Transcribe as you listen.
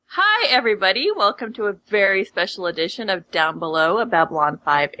everybody. Welcome to a very special edition of Down Below, a Babylon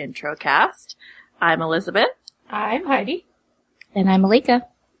 5 intro cast. I'm Elizabeth. I'm Heidi. And I'm Malika.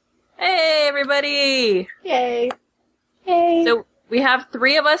 Hey, everybody. Yay. Yay. So we have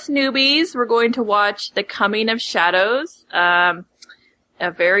three of us newbies. We're going to watch The Coming of Shadows, a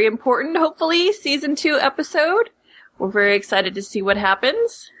very important, hopefully, Season 2 episode. We're very excited to see what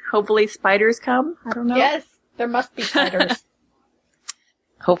happens. Hopefully spiders come. I don't know. Yes, there must be spiders.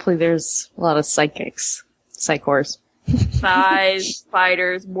 Hopefully there's a lot of psychics. Psychors. Spies,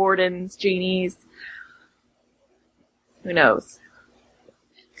 spiders, wardens, genies. Who knows?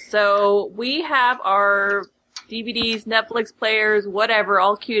 So we have our DVDs, Netflix players, whatever,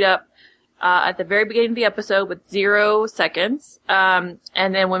 all queued up at the very beginning of the episode with 0 seconds. And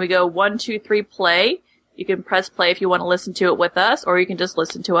then when we go 1, 2, 3, play, you can press play if you want to listen to it with us, or you can just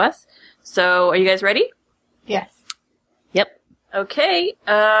listen to us. So are you guys ready? Yes. Yep. Okay.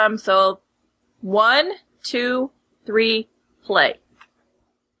 So 1, 2, 3, play.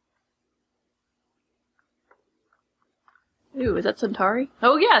 Ooh, is that Centauri?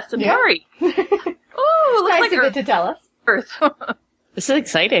 Oh, yeah, Centauri. Yeah. Ooh, looks nice like of it to tell us. Earth. This is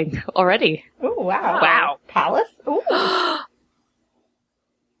exciting already. Oh, wow. Wow. Palace? Ooh.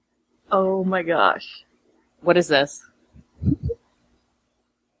 Oh my gosh. What is this?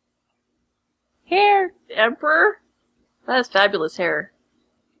 Hair. The Emperor? That has fabulous hair.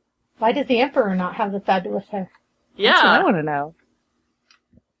 Why does the Emperor not have the fabulous hair? Yeah. That's what I want to know.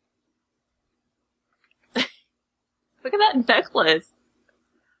 Look at that necklace.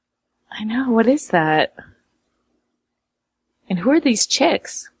 I know. What is that? And who are these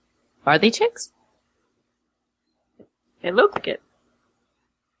chicks? Are they chicks? It looks like it.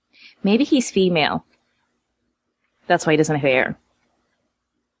 Maybe he's female. That's why he doesn't have hair.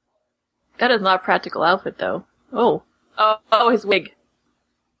 That is not a practical outfit, though. Oh. Oh, his wig.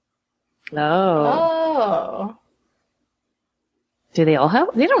 Oh. Oh. Do they all have?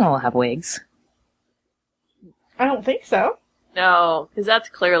 They don't all have wigs. I don't think so. No, because that's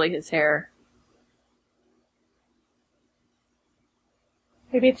clearly his hair.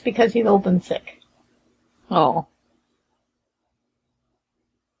 Maybe it's because he's old and sick. Oh.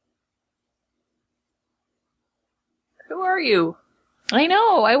 Who are you? I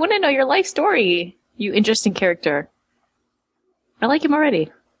know. I want to know your life story. You interesting character. I like him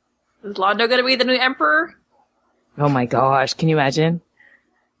already. Is Londo going to be the new Emperor? Oh my gosh. Can you imagine?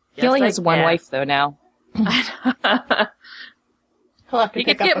 He only has one wife, though, now. He'll have to He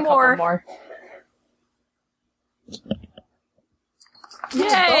pick could up get a more. couple more. Yay! Go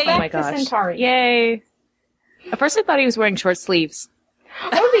back Oh my to gosh. Centauri. Yay. At first I thought he was wearing short sleeves. Oh,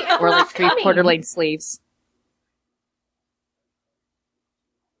 the Or like Emperor's coming. 3/4 length sleeves.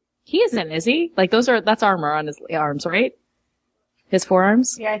 He isn't, is he? Like that's armor on his arms, right? His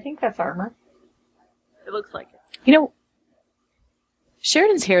forearms? Yeah, I think that's armor. It looks like it. You know,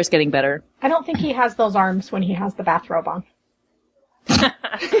 Sheridan's hair is getting better. I don't think he has those arms when he has the bathrobe on.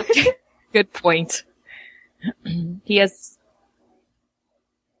 Good point. He has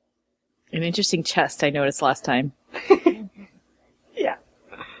an interesting chest, I noticed last time. Yeah.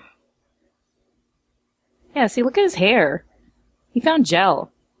 Yeah, see, look at his hair. He found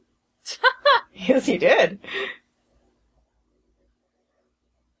gel. Yes, he did.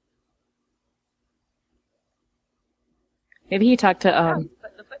 Maybe he talked to,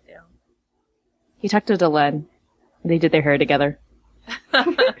 Put the foot down. he talked to Delenn. They did their hair together.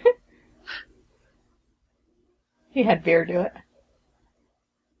 He had Veer do it.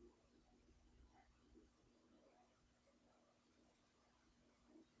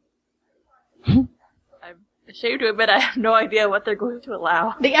 I'm ashamed to admit I have no idea what they're going to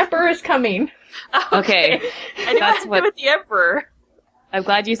allow. The Emperor is coming. Okay. I knew That's I had to what- do with the Emperor. I'm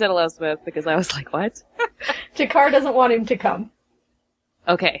glad you said Elizabeth, because I was like, what? Jakar doesn't want him to come.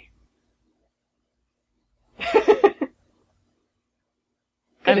 Okay. Good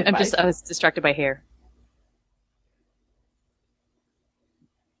I advice. was distracted by hair.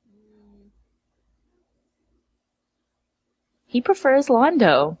 He prefers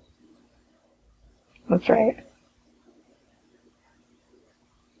Londo. That's right.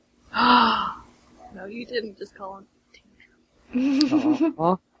 No, you didn't just call him.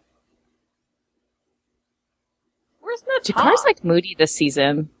 Aw. Where's Natal? Jakar's like moody this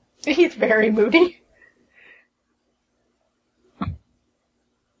season. He's very moody.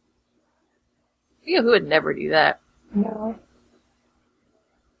 You who would never do that. No.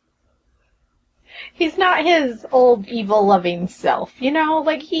 He's not his old evil loving self, you know?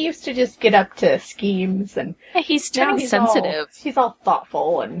 Like, he used to just get up to schemes and Yeah, he's now turning sensitive. He's all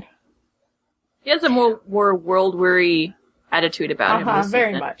thoughtful and... He has a more world-weary attitude about him. This Very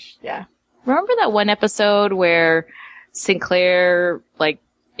season. much. Yeah. Remember that one episode where Sinclair, like,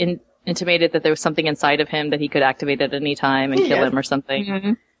 intimated that there was something inside of him that he could activate at any time and kill Yes. him or something?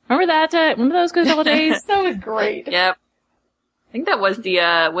 Mhm. Remember that? Remember those good old days? That was great. Yep. I think that was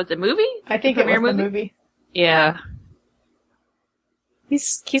the movie. I think it was Premiere the movie. Yeah.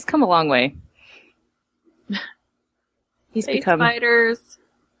 He's come a long way. He's Space become Fighters.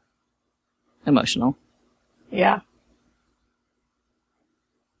 emotional. Yeah.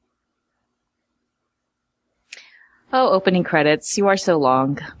 Oh, opening credits. You are so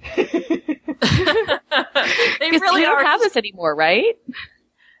long. They really you don't are. have this anymore, right?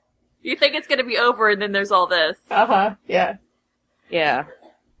 You think it's going to be over, and then there's all this. Yeah. Yeah.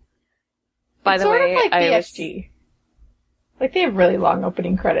 By It's the sort way, of like I was... BSG. Like, they have really long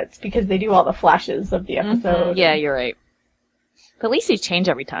opening credits because they do all the flashes of the episode. Yeah, you're right. But at least they change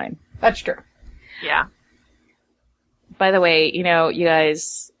every time. That's true. Yeah. By the way, you know, you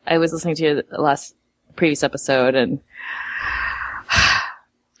guys, I was listening to the previous episode, and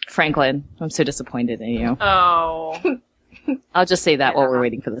Franklin, I'm so disappointed in you. Oh. I'll just say that while Yeah. we're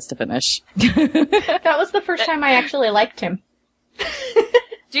waiting for this to finish. That was the first time I actually liked him.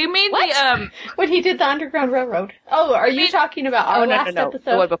 Do you mean What? When he did the Underground Railroad. Oh, are you talking about our last The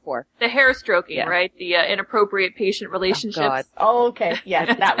episode? one before. the hair stroking, Yeah. right? The inappropriate patient relationships. God. Oh, okay.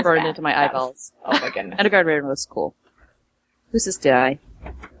 Yes, that was Burned bad. into my That was- eyeballs. Oh my goodness. Underground Railroad was cool. Who's this guy?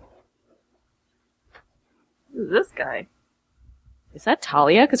 Who's this guy? Is that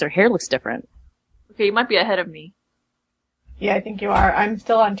Talia? Because her hair looks different. Okay, you might be ahead of me. Yeah, I think you are. I'm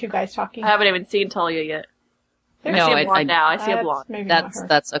still on Two Guys Talking. I haven't even seen Talia yet. There's No, I see a I- blonde now. I see a That's blonde. maybe not her.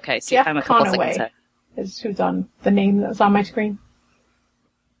 That's okay. See, Jeff I'm a couple Conaway. seconds ahead. Is who's on the name that was on my screen.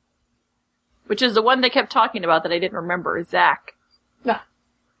 Which is the one they kept talking about that I didn't remember. Zach. No.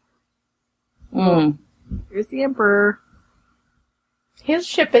 Mm. Here's the Emperor. His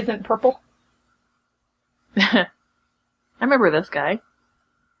ship isn't purple. I remember this guy.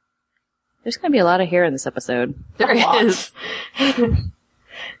 There's going to be a lot of hair in this episode. There A lot. is.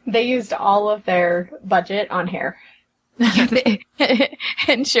 They used all of their budget on hair.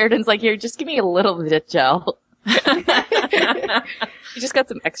 And Sheridan's like, here, just give me a little bit of gel. You just got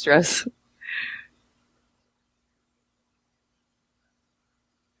some extras.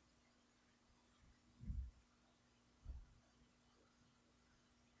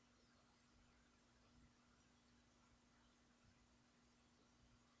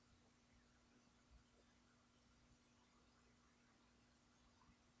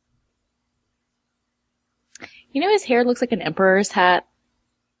 You know, his hair looks like an emperor's hat.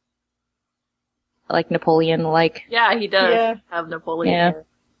 Like Napoleon-like. Yeah, he does Yeah. have Napoleon Yeah. hair.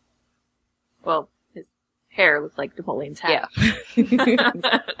 Well, his hair looks like Napoleon's hat.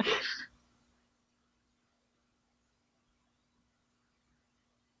 Yeah.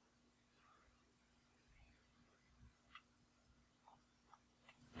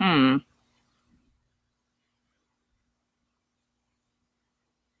 Hmm.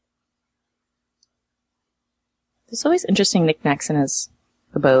 There's always interesting knickknacks in his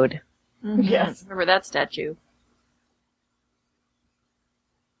abode. Mhm. Yes. Remember that statue.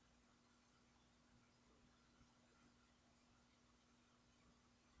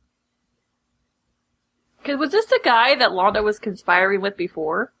 Cause was this the guy that Londa was conspiring with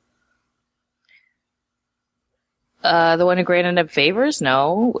before? The one who granted him favors?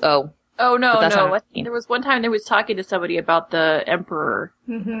 No. Oh. Oh no, But that's no. not- I think there was one time they was talking to somebody about the Emperor,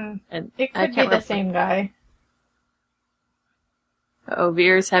 Mm-hmm. and It I could be can't the remember. same guy. Oh,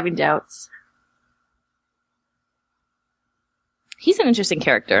 Veer's having doubts. He's an interesting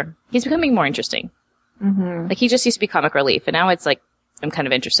character. He's becoming more interesting. Mm-hmm. Like, he just used to be comic relief, and now it's like, I'm kind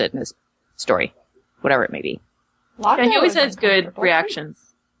of interested in his story. Whatever it may be. Londo Yeah, he always was has good uncomfortable.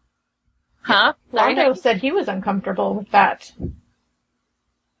 reactions. Huh? Sorry? Londo said he was uncomfortable with that.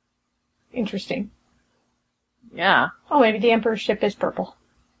 Interesting. Yeah. Oh, maybe the Emperor's ship is purple.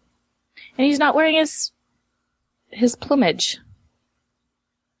 And he's not wearing his plumage.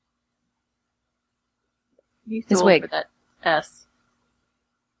 He's His too old wig. for that S.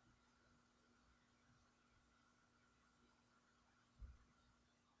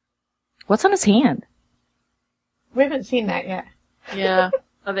 What's on his hand? We haven't seen that yet. Yeah.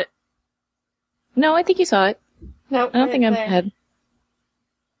 Of it. No, I think you saw it. No, I don't think I'm ahead.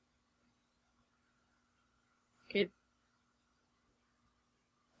 Okay.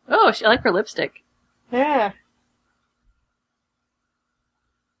 Oh, I like her lipstick. Yeah.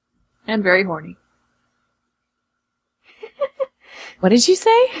 And very horny. What did you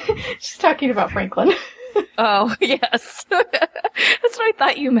say? She's talking about Franklin. Oh, yes. That's what I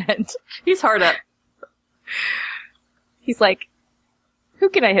thought you meant. He's hard up. He's like, who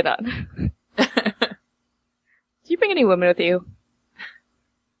can I hit on? Do you bring any women with you?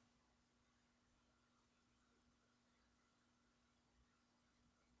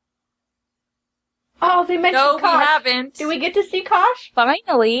 Oh, they mentioned No, we Kosh. haven't. Do we get to see Kosh?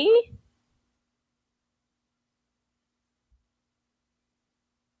 Finally.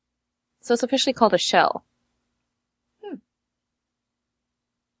 So it's officially called a shell.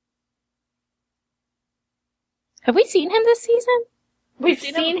 Have we seen him this season? We've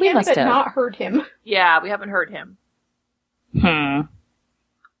seen seen him? We him, must but have. not heard him. Yeah, we haven't heard him. Hmm.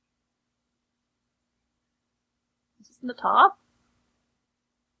 Is this in the top?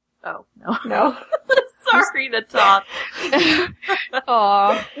 Oh, no. No. Sorry, the top.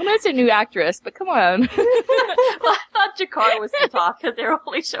 Aw. I know it's a new actress, but come on. Well, I thought Jakar was the top because they were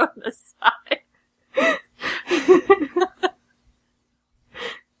only showing the side.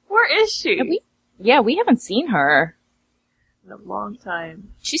 Where is she? We haven't seen her. In a long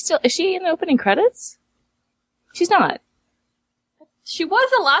time. Is she in the opening credits? She's not. She was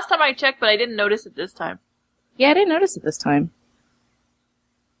the last time I checked, but I didn't notice it this time. Yeah, I didn't notice it this time.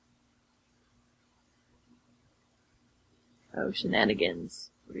 Oh, shenanigans.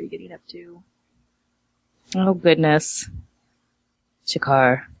 What are you getting up to? Oh, goodness.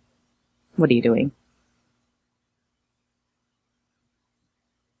 Shakar, what are you doing?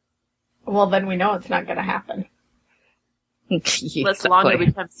 Well, then we know it's not going to happen. Let's longer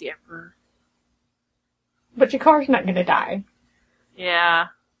becomes the Emperor. But Jakar's not going to die. Yeah.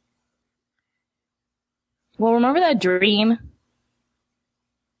 Well, remember that dream?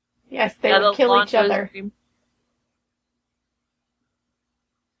 Yes, they would kill each other.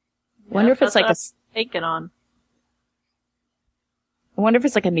 Wonder if it's like thinking on. I wonder if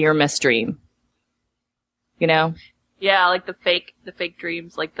it's like a near miss dream. You know? Yeah, like the fake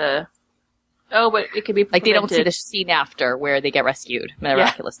dreams, like the. Oh, but it could be like they don't see prevented. the scene after where they get rescued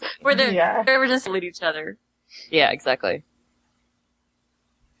miraculously. Where they're just at each other. Yeah, exactly.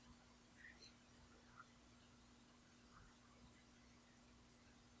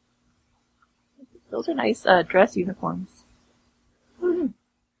 Those are nice dress uniforms. Mm-hmm.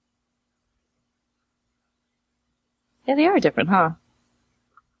 Yeah, they are different, huh?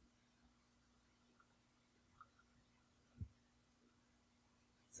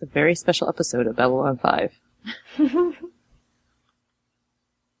 It's a very special episode of Babylon 5.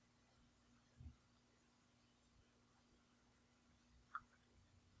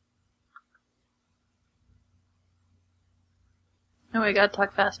 Oh, I gotta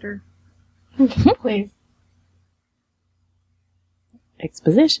talk faster. Please.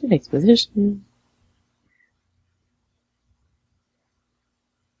 Exposition.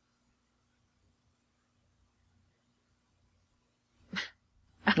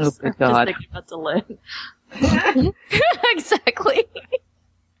 Oh, good God. Just thinking about Delenn. Exactly.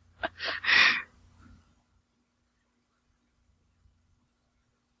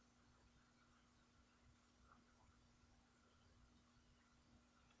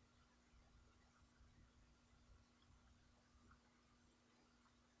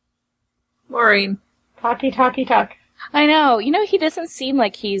 Maureen. Talk. I know. You know, he doesn't seem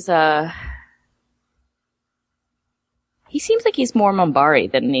like he's, he seems like he's more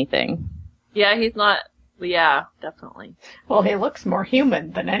Mombari than anything. Yeah, he's not. Yeah, definitely. Well, he looks more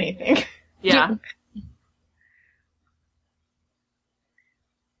human than anything. Yeah.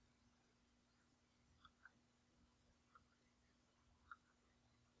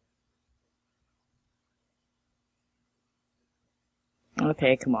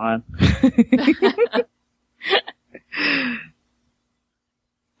 Okay, come on.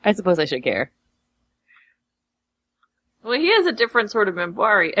 I suppose I should care. Well, he has a different sort of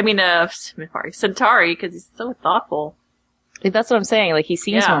Centauri, because he's so thoughtful. Like, that's what I'm saying. Like, he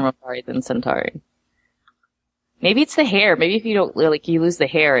seems Yeah. more Mombari than Centauri. Maybe it's the hair. Maybe if you don't, like, you lose the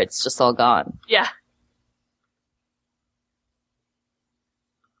hair, it's just all gone. Yeah.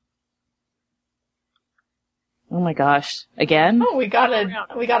 Oh my gosh. Again? Oh, we got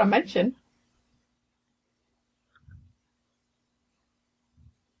a mention.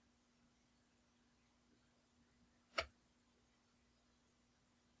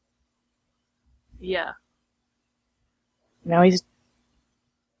 Yeah. Now he's...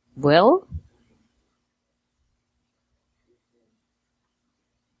 Will?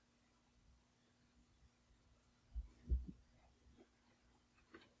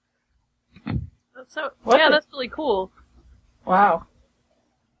 That's really cool. Wow.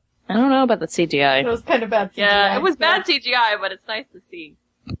 I don't know about the CGI. It was kind of bad CGI. Yeah, it was bad CGI, but it's nice to see.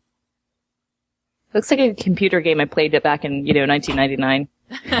 Looks like a computer game I played it back in, 1999.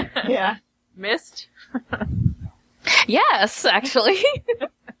 Yeah. Missed? Yes, actually.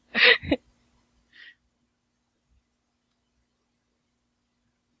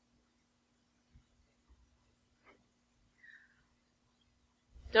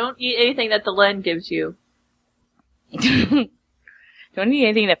 Don't eat anything that the Len gives you. Don't need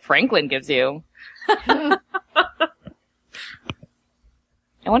anything that Franklin gives you. I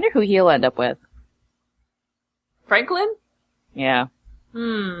wonder who he'll end up with. Franklin? Yeah.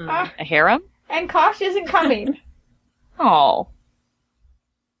 Ah, A harem? and Kosh isn't coming. Oh.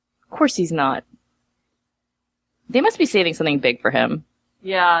 Of course he's not. They must be saving something big for him.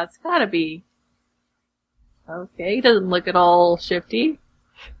 Yeah, it's gotta be. Okay, he doesn't look at all shifty.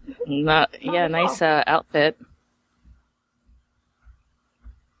 Yeah, nice outfit.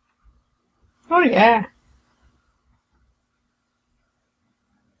 Oh, yeah.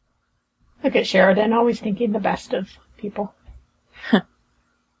 Look at Sheridan, always thinking the best of people.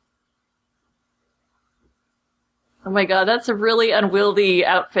 Oh my god, that's a really unwieldy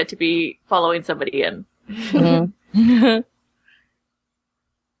outfit to be following somebody in. Mhm.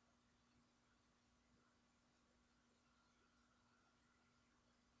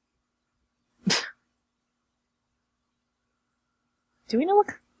 Do we know what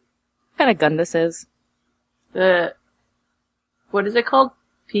kind of gun this is? What is it called?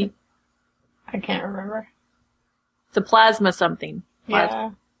 I can't remember. It's a plasma something.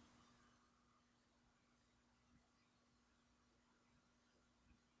 Yeah.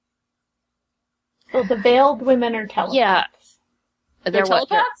 So the veiled women are telepaths. Yeah. They're what?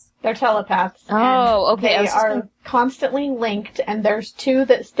 telepaths? They're telepaths. Oh, and okay, I They was just are gonna- constantly linked, and there's 2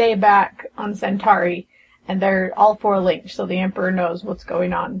 that stay back on Centauri, and they're all 4 linked, so the Emperor knows what's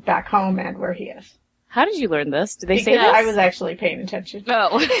going on back home and where he is. How did you learn this? Did they say Because this? I was actually paying attention.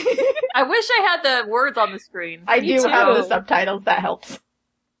 Oh. I wish I had the words on the screen. I Me do have the too. subtitles, that helps.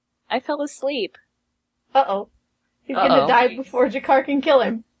 I fell asleep. Uh-oh. He's Uh-oh. gonna die before Jakar can kill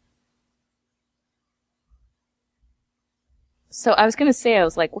him. So I was gonna say, I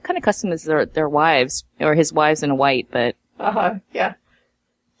was like, what kind of custom is their wives, or his wives in white, but Uh-huh, yeah.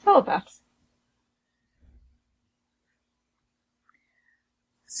 Telepaths.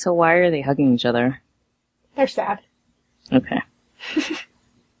 so why are they hugging each other? They're sad. Okay.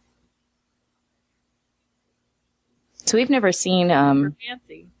 So we've never seen,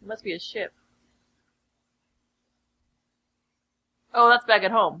 Fancy. It must be a ship. Oh, that's back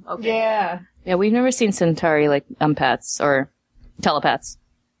at home. Okay. Yeah. we've never seen Centauri like empaths or telepaths.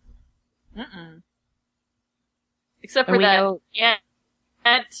 Mm-mm. Except And for we that know-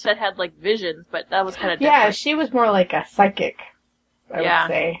 aunt that had like visions, but that was kind of Yeah, different. she was more like a psychic, I Yeah.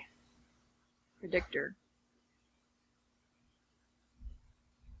 would say. Predictor.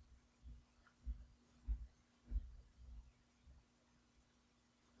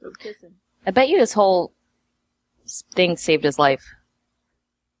 Go kissing. I bet you this whole thing saved his life.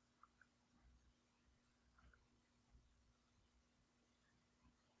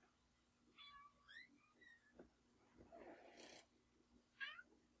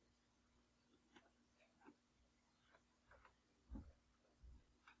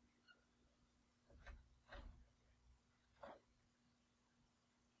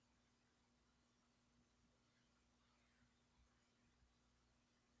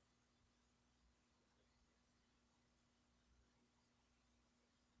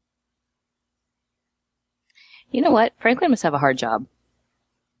 You know what? Franklin must have a hard job.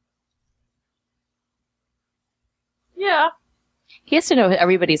 Yeah. He has to know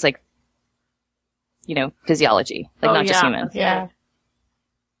everybody's like, physiology, like Oh, not just yeah. humans. Yeah.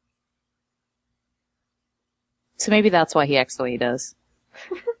 So maybe that's why he acts the way he does.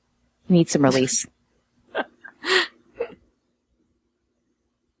 He needs some release.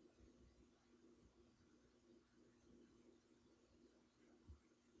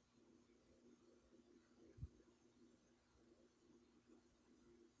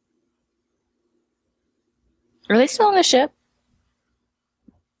 Are they still on the ship?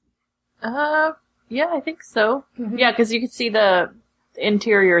 Yeah, I think so. Mhm. Yeah, because you can see the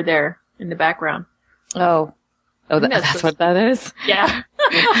interior there in the background. Oh. Oh, think that's that's what that is? Yeah.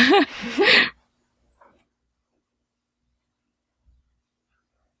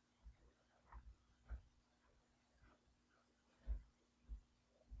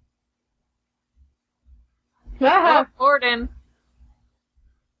 Ah, Oh, Gordon.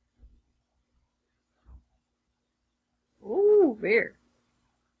 Ooh, weird.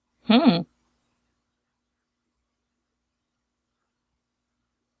 Hmm.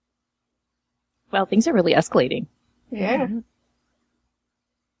 Well, things are really escalating. yeah.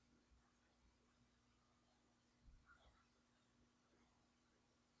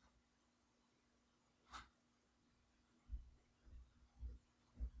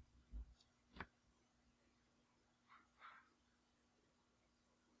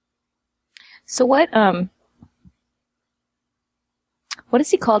 So what is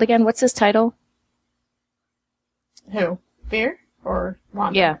he called again? What's his title? Who? Fear or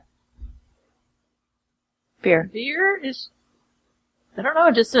Wanda? Yeah. Fear. Veer is, I don't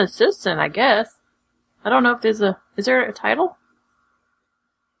know, just an assistant, I guess. I don't know if is there a title?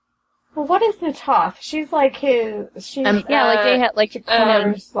 Well, what is Natoth? She's like his. She's Yeah, like they had, like,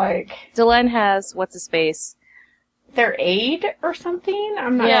 Jakar's, like Delenn has, what's his face? their aide or something.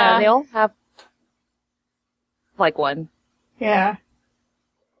 I'm not. Yeah, sure. they all have, like, one. Yeah.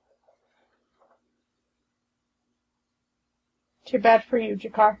 Too bad for you,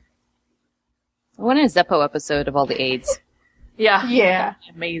 Jakar. I want a Zeppo episode of all the aides. Yeah. Yeah.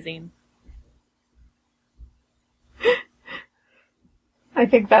 Amazing. I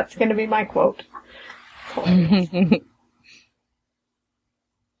think that's going to be my quote.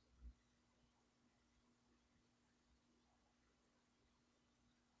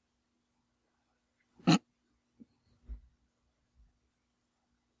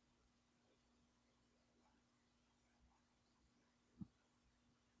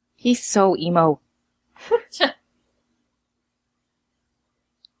 He's so emo.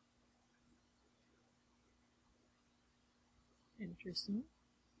 Interesting.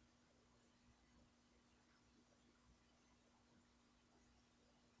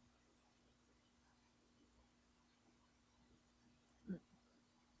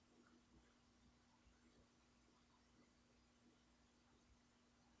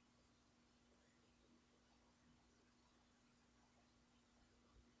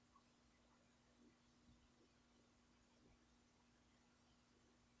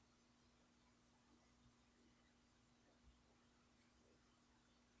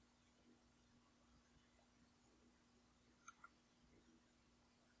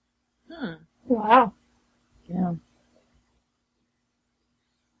 Wow. Yeah.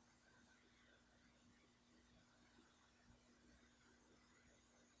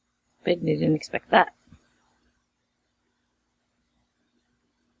 Bet they didn't expect that.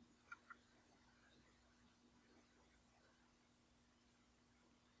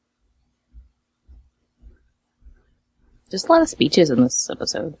 Just a lot of speeches in this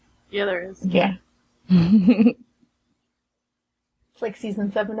episode. Yeah, there is. Yeah. It's like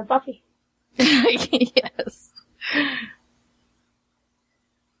season 7 of Buffy. Yes.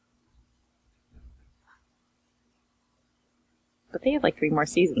 But they have like 3 more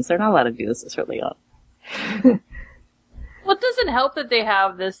seasons. They're not allowed to do this early on. Well, it doesn't help that they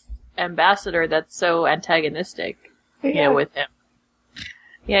have this ambassador that's so antagonistic, Yeah. with him.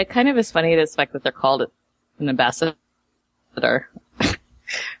 Yeah, it kind of is funny the fact that they're called an ambassador.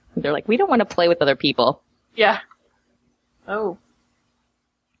 They're like, we don't want to play with other people. Yeah. Oh.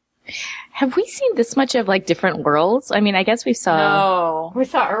 Have we seen this much of like different worlds? I mean, I guess we saw. No. We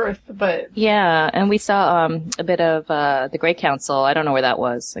saw Earth, but Yeah, and we saw a bit of the Grey Council. I don't know where that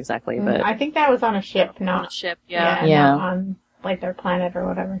was exactly, but I think that was on a ship, On not a ship, yeah. Yeah. not on like their planet or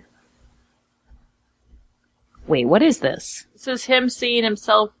whatever. wait, what is this? This is him seeing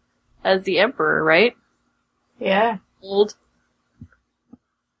himself as the Emperor, right? Yeah. Old.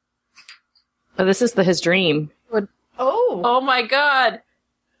 Oh, this is his dream. Oh. Oh my god.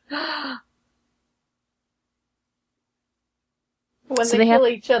 When So they they kill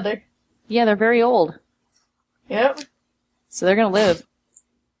each other. Yeah, they're very old, Yep. so they're gonna live.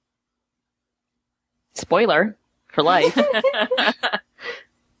 Spoiler for life.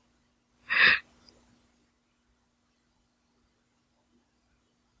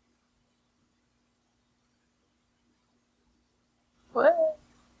 What?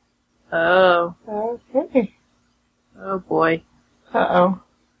 Oh. Okay. Oh boy. Uh-oh.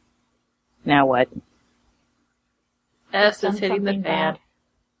 Now what? S Done is hitting the something fan. bad.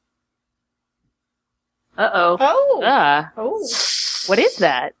 Uh-oh. Oh. Ah, Oh. what is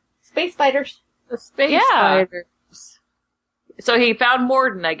that? Space fighters. The space Yeah. fighters. So he found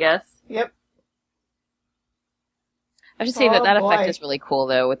Morden, I guess. Yep. I should say Oh, that boy. effect is really cool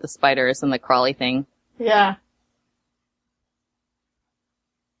though, with the spiders and the crawly thing. Yeah.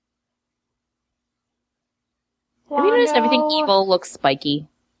 Have you noticed everything Wando. evil looks spiky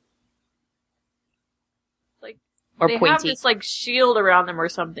Like or they have pointy? this like shield around them or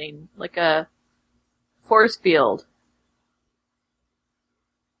something, like a force field.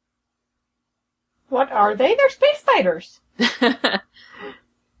 What are they? They're space fighters. I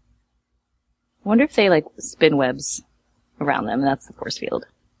wonder if they like spin webs around them. That's the force field.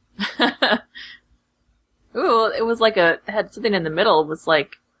 Ooh, it was like it had something in the middle. It was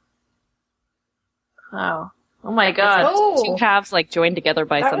like, oh my god! Oh. Two halves like joined together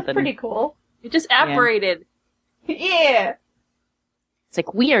by That something. was pretty cool. It just apparated. Yeah. It's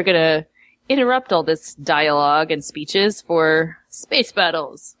like we are gonna interrupt all this dialogue and speeches for space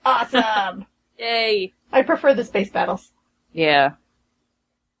battles. Awesome. Yay. I prefer the space battles. Yeah.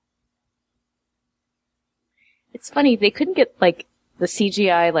 It's funny, they couldn't get, like, the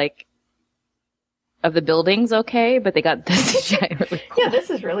CGI, like, of the buildings okay, but they got the CGI really cool. Yeah, this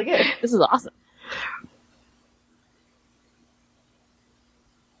is really good. This is awesome.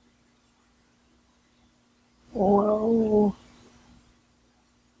 Whoa.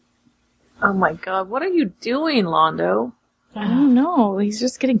 Oh my god, what are you doing, Londo? I don't know. He's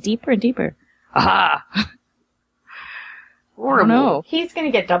just getting deeper and deeper. Aha! Horrible. No. He's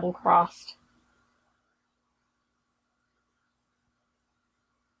gonna get double crossed.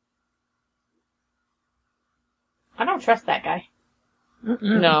 I don't trust that guy.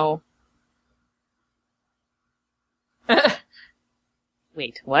 No.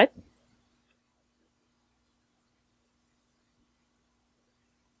 Wait, what?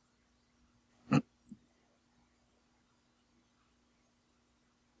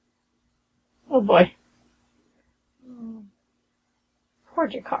 Oh boy. Poor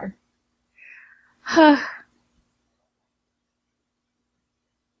Jakar.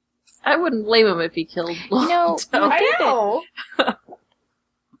 I wouldn't blame him if he killed No, Londo. I know.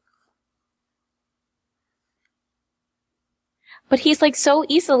 But he's like so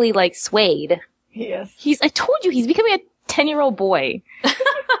easily like swayed. Yes. I told you, he's becoming a 10-year-old boy.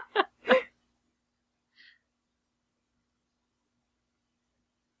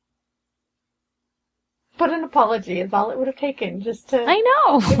 But an apology is all it would have taken just to. I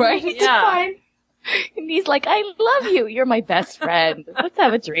know, right? It's Yeah. fine. And he's like, I love you. You're my best friend. Let's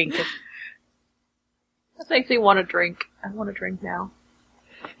have a drink. That makes me want to drink. I want to drink now.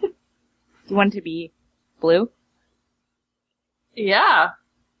 You want it to be blue? Yeah.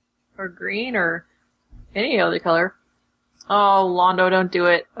 Or green or any other color. Oh, Londo, don't do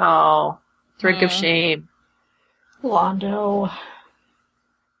it. Oh. Drink of shame. Londo.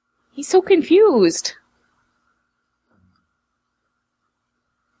 He's so confused.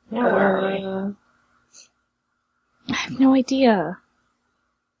 Now where are we? I have no idea.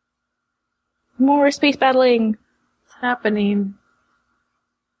 More space battling. What's happening?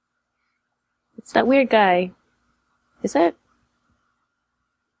 It's that weird guy. Is it?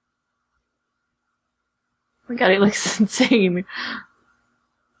 Oh my god, he looks insane.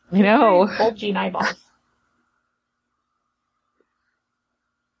 I know. Bulging eyeballs.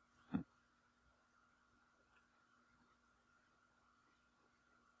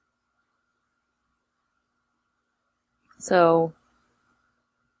 So,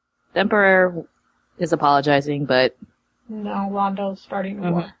 the Emperor is apologizing, but No, Londo's starting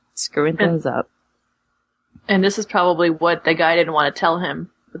a war. screwing things up. And this is probably what the guy didn't want to tell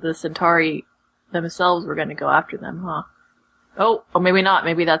him. But the Centauri themselves were going to go after them, huh? Oh, or maybe not.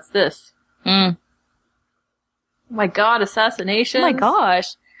 Maybe that's this. Mm. Oh my god, assassination! Oh my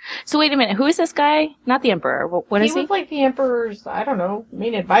gosh. So wait a minute, who is this guy? Not the Emperor. What is He he? was like the Emperor's, I don't know,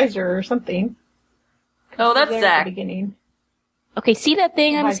 main advisor or something. Oh, that's There at Zack. the beginning. Okay, see that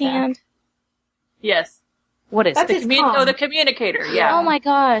thing on Why his Zack? hand? Yes. What is That's it? his comm. Oh, the communicator, yeah. Oh my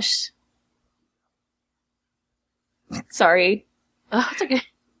gosh. Sorry. Oh, it's okay.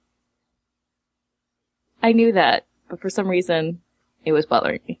 I knew that, but for some reason, it was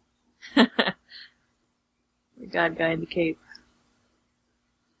bothering me. The god guy in the cape.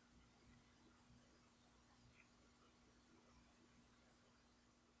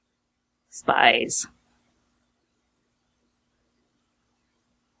 Spies.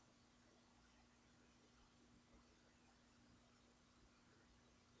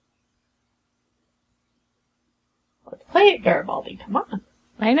 Let's play it, Garibaldi. Come on.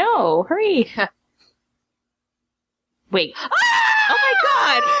 I know. Hurry. Wait. Oh my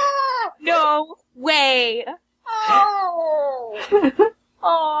god! No way! Oh!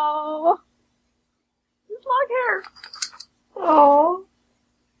 Oh! His long hair. Oh.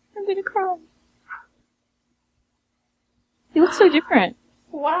 I'm gonna cry. He looks so different.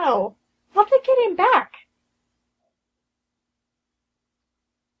 Wow. How'd they get him back?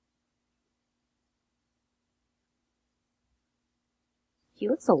 He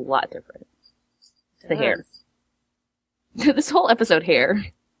looks a lot different. It's the hair. This whole episode hair.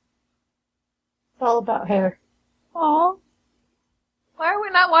 It's all about hair. Aw. Why are we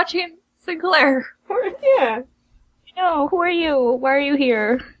not watching Sinclair? Yeah. No, who are you? Why are you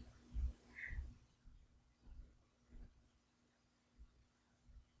here?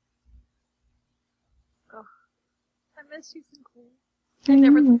 I miss you, Sinclair. I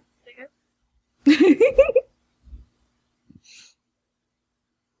never thought I'd say it.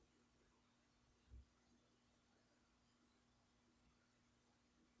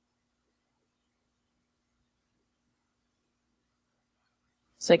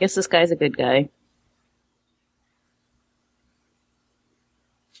 So I guess this guy's a good guy.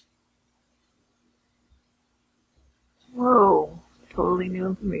 Whoa. Totally new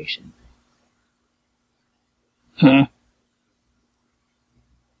information. Hmm.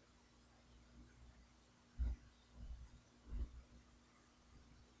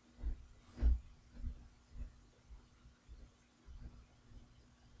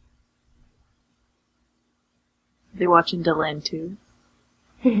 They watching Delenn too?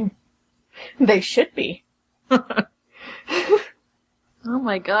 They should be. Oh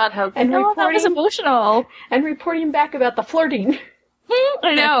my god, how And No, that was reporting, emotional. and reporting back about the flirting.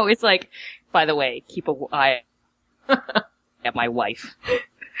 I know. It's like, by the way, keep an eye at my wife.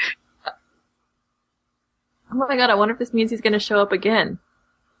 Oh my god, I wonder if this means he's gonna show up again.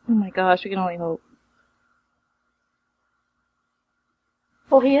 Oh my gosh, we can only hope.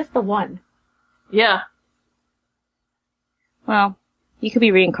 Well, he is the one. Yeah. Well, he could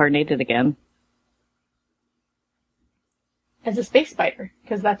be reincarnated again. As a space spider,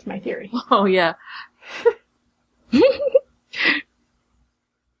 because that's my theory. Oh yeah.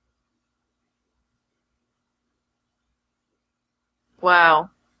 Wow.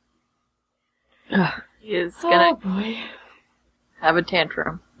 Ugh. He is Oh gonna boy. have a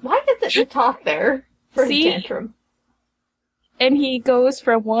tantrum. Why is it the talk there for See? his tantrum? And he goes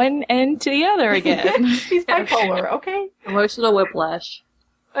from one end to the other again. He's bipolar, okay? Emotional whiplash.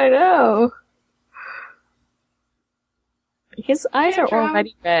 I know. His eyes are Tantrum.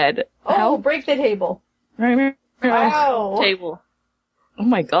 already red. Oh, break the table. Oh Wow. Table.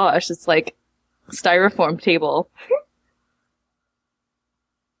 my gosh, it's like styrofoam table.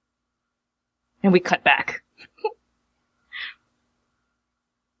 And we cut back.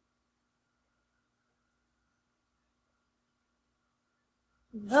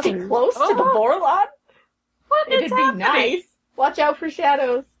 Stay close to the Borlon? What is It'd be happening? nice. Watch out for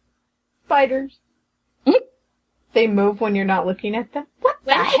shadows. Spiders. They move when you're not looking at them. What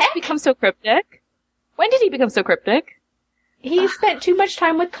the When did he heck? become so cryptic? When did he become so cryptic? He spent too much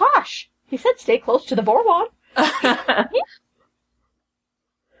time with Kosh. He said stay close to the Vorlon.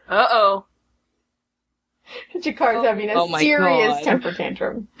 Uh-oh. Jakar's having a Oh my serious God. temper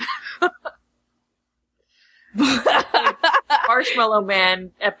tantrum. Marshmallow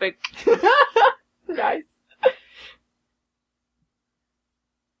Man epic. Nice.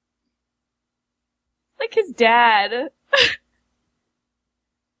 Like his dad.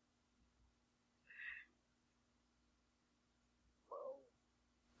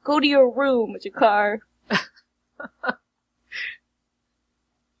 Go to your room, Jakar.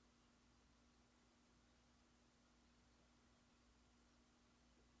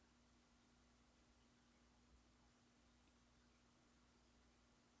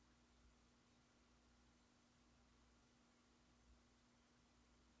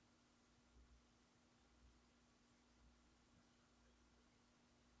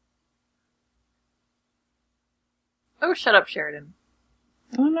 Oh, shut up, Sheridan.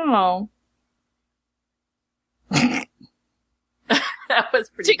 Oh no. That was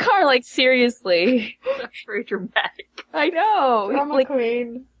pretty Jakar, like, seriously. That's very dramatic. I know. Drama Like,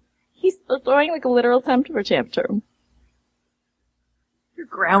 queen. he's throwing like a literal temper tantrum. You're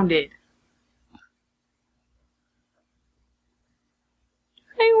grounded.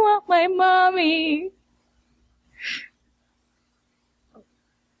 I want my mommy.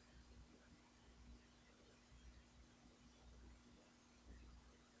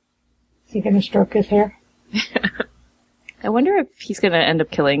 Is he gonna stroke his hair? I wonder if he's gonna end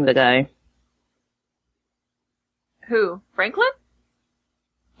up killing the guy. Who? Franklin?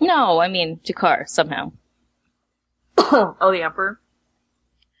 No, I mean Jakar somehow. Oh, the Emperor.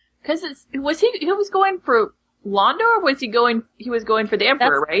 Because he was going for Londo, or was he was going for the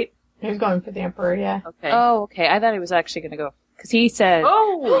Emperor, right? He was going for the Emperor, yeah. Okay. Oh, okay. I thought he was actually gonna go because he said,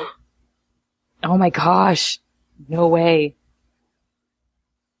 Oh! "Oh my gosh, no way."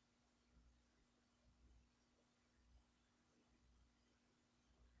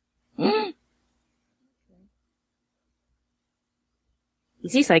 Mm.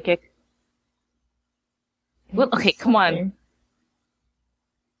 Is he psychic? Well, okay, come on.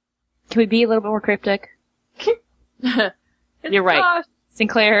 Can we be a little bit more cryptic? It's You're right. Josh.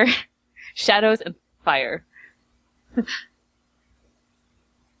 Sinclair, shadows, and fire.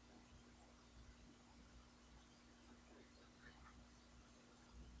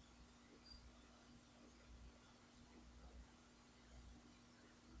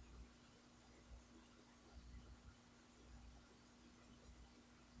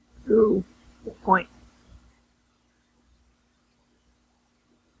 Ooh, good point.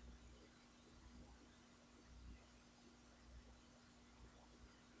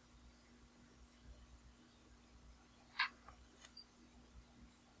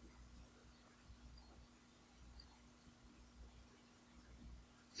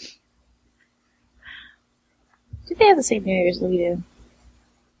 they have the same New Year's as we do.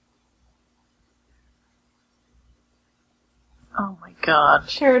 Oh my god.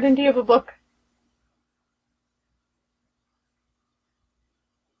 Sheridan, do you have a book?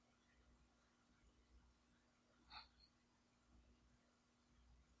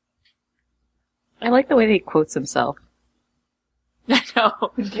 I like the way that he quotes himself. I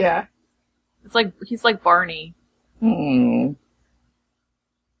know. Yeah. It's like, he's like Barney. Hmm.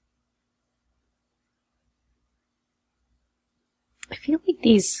 I feel like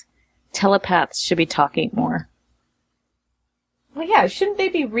these telepaths should be talking more. Well, yeah, shouldn't they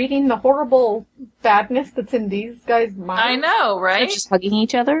be reading the horrible badness that's in these guys' minds? I know, They're right? just hugging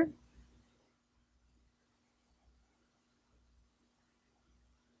each other.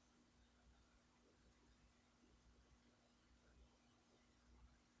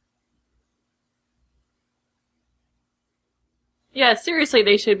 Yeah, seriously,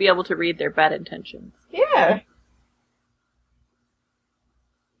 they should be able to read their bad intentions. Yeah.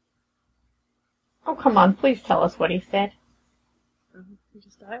 Oh, come on, please tell us what he said. He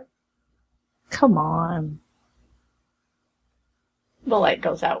just died? Come on. The light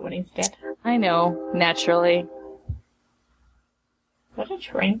goes out when he's dead. I know, naturally. What a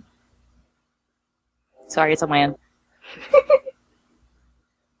train. Sorry, it's on my end.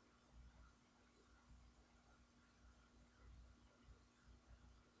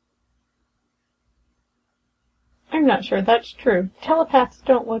 I'm not sure that's true. Telepaths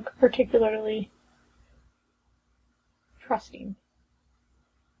don't look particularly trusting.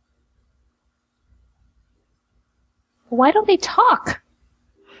 Why don't they talk?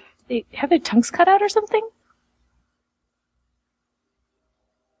 They have their tongues cut out or something?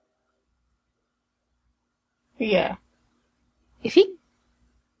 Yeah. If he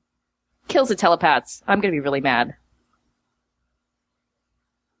kills the telepaths, I'm gonna be really mad.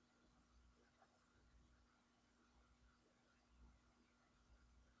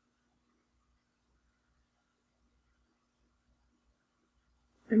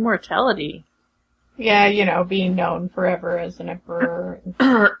 Immortality. Yeah, you know, being known forever as an emperor.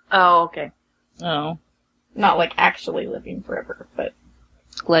 Oh, okay. Oh. Not like actually living forever, but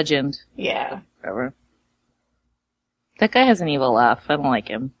Legend. yeah. Forever. That guy has an evil laugh. I don't like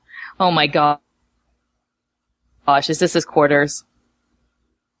him. Oh my god. Gosh, is this his quarters?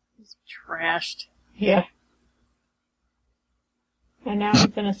 He's trashed. Yeah. And now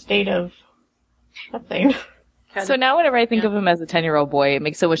he's in a state of nothing. So now whenever I think Yeah. of him as a 10-year-old boy, it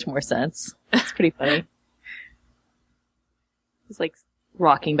makes so much more sense. It's pretty funny. He's like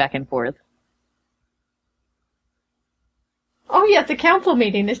rocking back and forth. Oh yeah, it's a council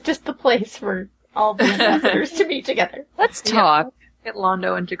meeting. It's just the place for all the ambassadors to meet together. Let's talk. Get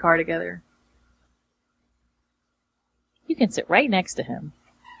Londo and Jakar together. You can sit right next to him.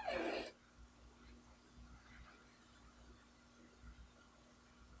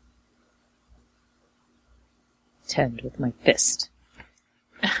 Tend with my fist.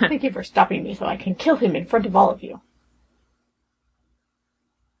 Thank you for stopping me so I can kill him in front of all of you.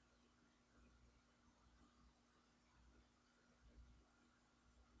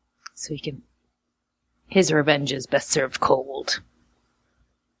 So he can... His revenge is best served cold.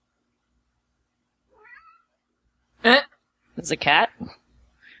 There's a cat.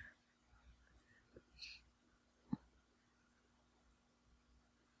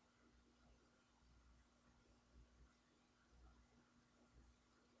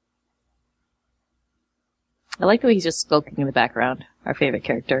 I like the way he's just skulking in the background. Our favorite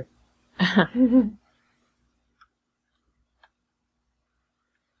character.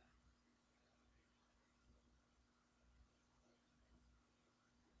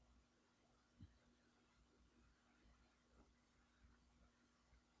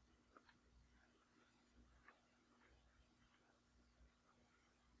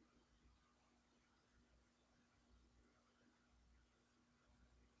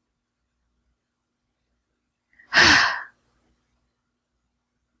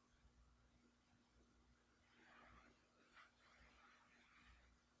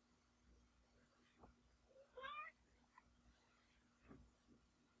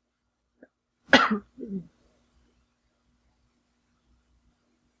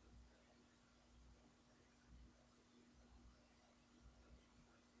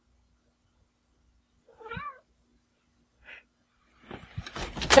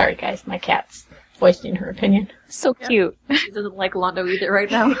 Sorry guys, my cat's voicing her opinion. So cute. He doesn't like Londo either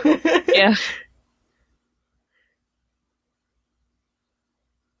right now. Yeah.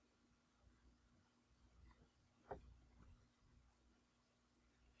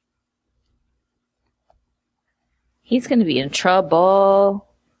 He's gonna be in trouble.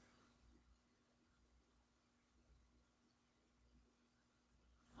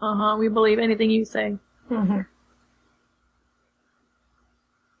 We believe anything you say. Mm-hmm.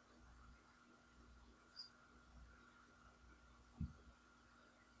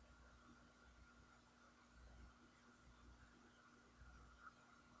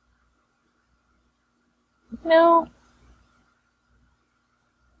 No.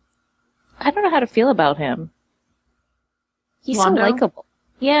 I don't know how to feel about him. He's so Londo? likable.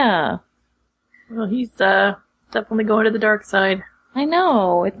 Yeah. Well, he's definitely going to the dark side. I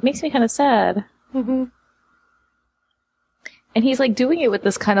know. It makes me kind of sad. Mm-hmm. And he's like doing it with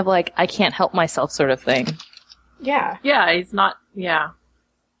this kind of like, I can't help myself sort of thing. Yeah. Yeah, he's not. Yeah.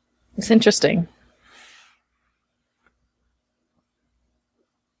 It's interesting.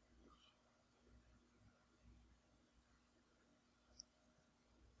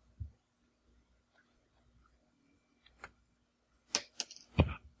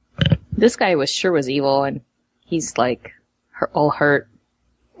 This guy was evil, and he's like all hurt.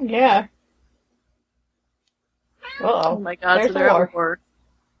 Yeah. Uh-oh. Oh my god, There's so they're a at war. war.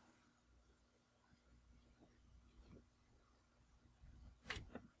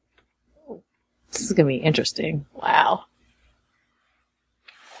 This is gonna be interesting. Wow.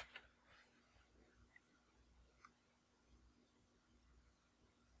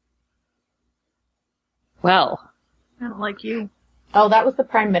 Well, I don't like you. Oh, that was the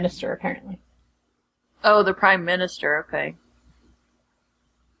Prime Minister, apparently. Oh, the Prime Minister, okay.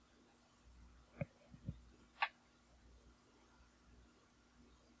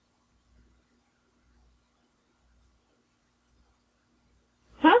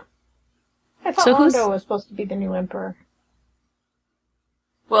 Huh? I thought So who's- Londo was supposed to be the new emperor.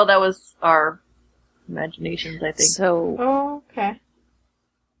 Well, that was our imaginations, I think. so Oh, okay.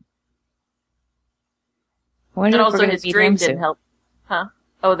 I wonder And if we're also gonna his meet dream him didn't soon. help. Huh?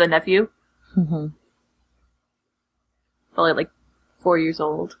 Oh, the nephew? Mm-hmm. Probably like 4 years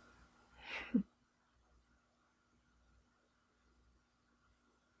old.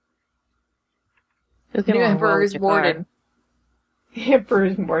 He'll get New along well Emperor with is Jakar. Warden. The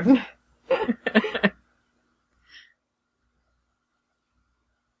Emperor's Morden.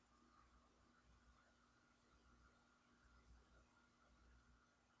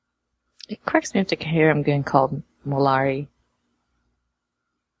 It cracks me up to hear him getting called Molari.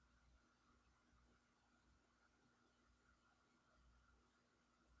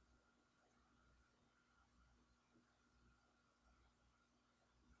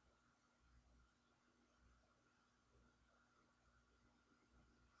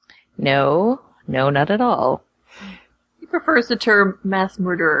 No, not at all. He prefers the term mass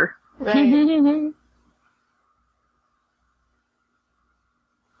murderer. Right.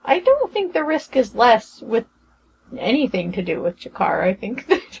 I don't think the risk is less with anything to do with Jakar. I think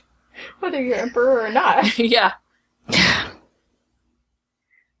that whether you're emperor or not. Yeah. I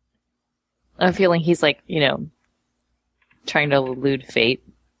have a feeling he's like, trying to elude fate.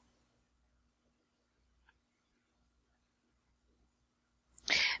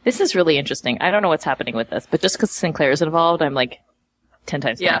 This is really interesting. I don't know what's happening with this, but just because Sinclair is involved, I'm like 10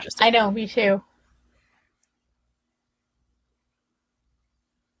 times more Yeah. interested. I know, me too.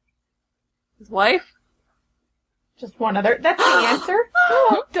 His wife? Just one other. That's the answer.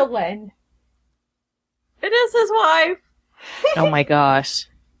 Delenn. It is his wife. Oh my gosh.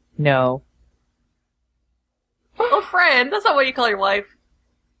 No. Oh, friend. That's not what you call your wife.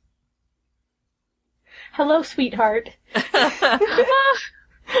 Hello, sweetheart.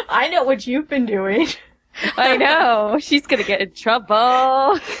 I know what you've been doing. I know. She's gonna get in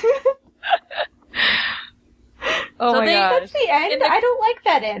trouble. Oh So my they- gosh. That's the end. In the- I don't like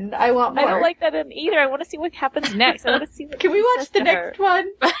that end. I want more. I don't like that in either. I want to see what happens next. I want to see what Can we he watch says the to next her. one?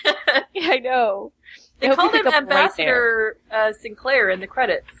 Yeah, I know. They I hope called you him pick up right Ambassador Sinclair in the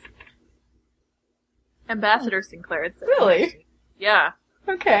credits. Ambassador Sinclair. It's Really? Yeah.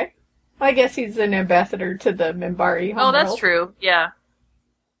 Okay. I guess he's an ambassador to the Minbari. Oh, that's homeworld. true. Yeah.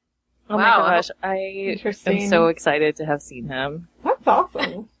 Oh Wow. my gosh, I Interesting. am so excited to have seen him. That's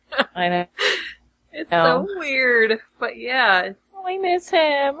awesome. I know. It's Oh. so weird. But yeah. Oh, I miss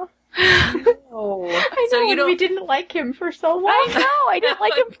him. Oh. I So know, you and don't- we didn't like him for so long. I know. I didn't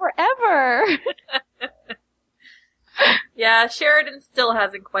like him forever. Yeah, Sheridan still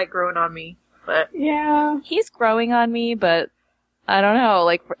hasn't quite grown on me. But Yeah. He's growing on me, but I don't know.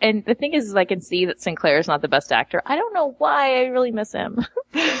 Like, and the thing is I can see that Sinclair is not the best actor. I don't know why I really miss him.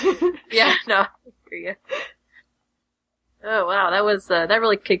 yeah, no. I agree, yeah. Oh wow, that was that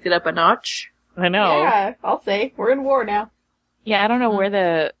really kicked it up a notch. I know. Yeah, I'll say. We're in war now. Yeah, I don't know where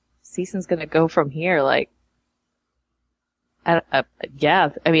the season's gonna go from here. Like, yeah.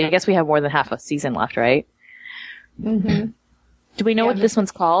 I mean, I guess we have more than half a season left, right? Mm-hmm. Do we know Yeah, what this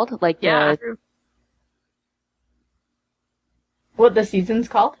one's called? Like, Yeah. What the season's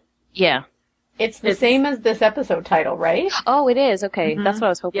called? yeah. It's the same as this episode title, right? Oh, it is. Okay. Mhm. That's what I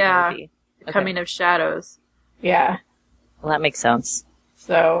was hoping Yeah. it would be. Okay. Coming of Shadows. Yeah. Well, that makes sense.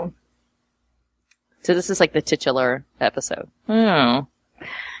 So, So this is like the titular episode. Oh.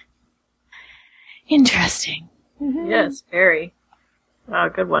 Interesting. Yes, very. Wow,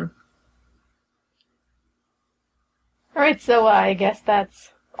 good one. alright, so I guess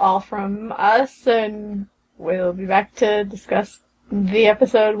that's all from us, and we'll be back to discuss the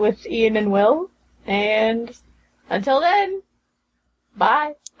episode with Ian and Will. And until then,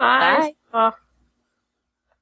 bye. Bye. Bye.